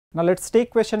Now let's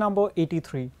take question number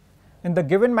 83. In the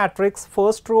given matrix,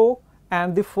 first row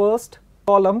and the first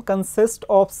column consist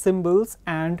of symbols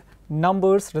and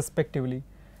numbers respectively.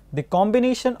 The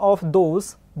combination of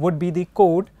those would be the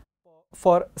code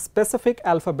for specific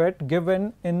alphabet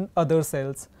given in other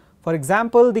cells. For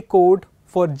example, the code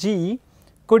for G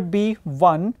could be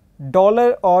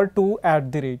 $1 or 2 at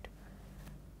the rate.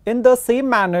 In the same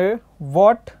manner,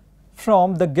 what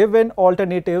from the given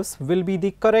alternatives will be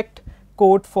the correct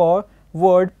code for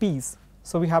word peace?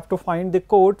 So we have to find the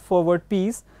code for word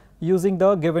peace using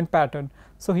the given pattern.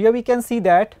 So here we can see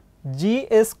that G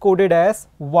is coded as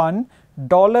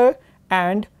 $1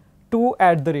 and 2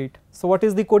 at the rate. So what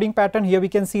is the coding pattern? Here we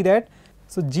can see that.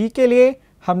 So G के लिए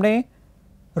हमने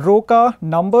रो का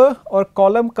number और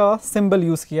column का symbol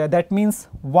use किया, that means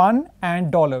 1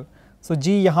 and $. सो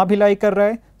जी यहाँ भी लाई कर रहा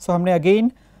है, सो हमने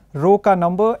अगेन रो का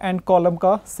नंबर एंड कॉलम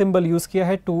का सिंबल यूज़ किया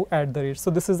है 2 at the rate.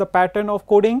 So this is the pattern of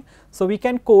coding. So we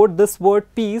can code this word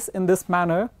piece in this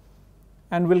manner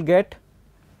and we'll get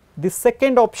the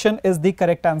second option is the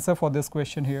correct answer for this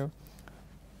question here.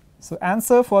 So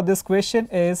answer for this question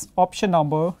is option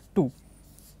number 2.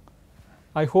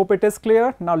 I hope it is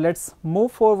clear. Now let's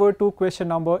move forward to question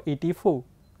number 84.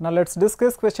 Now let's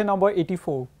discuss question number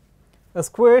 84. A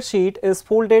square sheet is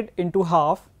folded into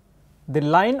half, the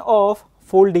line of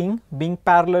folding being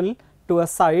parallel to a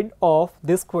side of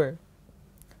the square.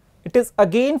 It is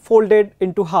again folded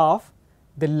into half,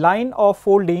 the line of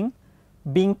folding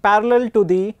being parallel to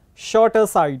the shorter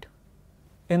side.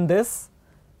 In this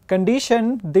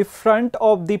condition, the front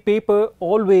of the paper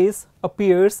always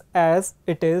appears as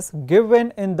it is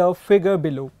given in the figure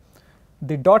below.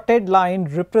 The dotted line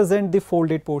represents the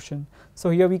folded portion.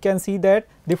 So here we can see that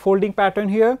the folding pattern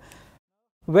here.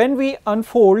 When we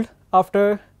unfold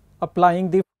after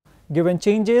applying the given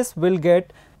changes, we'll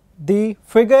get the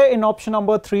figure in option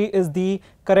number 3 is the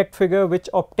correct figure which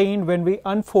obtained when we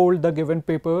unfold the given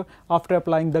paper after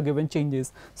applying the given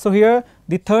changes. So here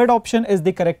the third option is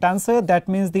the correct answer. That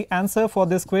means the answer for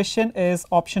this question is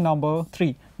option number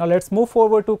 3. Now let's move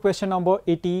forward to question number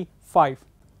 85.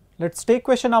 Let's take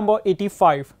question number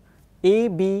 85. A,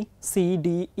 B, C,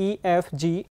 D, E, F,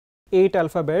 G, 8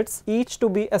 alphabets, each to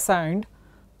be assigned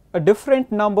a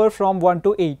different number from 1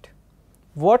 to 8.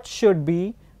 What should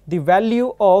be the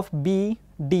value of B,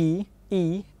 D,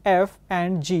 E, F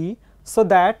and G so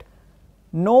that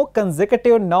no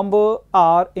consecutive number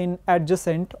are in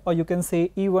adjacent, or you can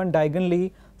say even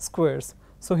diagonally squares.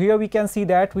 So here we can see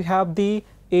that we have the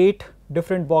 8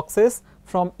 different boxes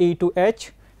from A to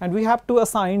H and we have to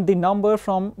assign the number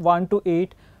from 1 to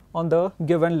 8 on the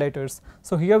given letters.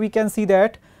 So here we can see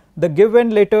that the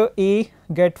given letter A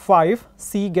get 5,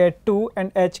 C get 2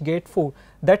 and H get 4.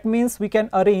 That means we can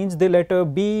arrange the letter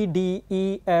B, D,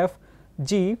 E, F,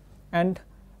 G and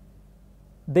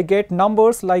they get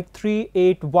numbers like 3,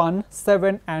 8, 1,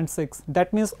 7 and 6.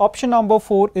 That means option number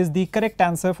 4 is the correct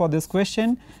answer for this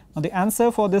question. Now the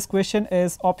answer for this question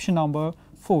is option number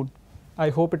 4. I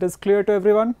hope it is clear to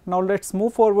everyone. Now let's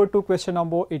move forward to question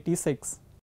number 86.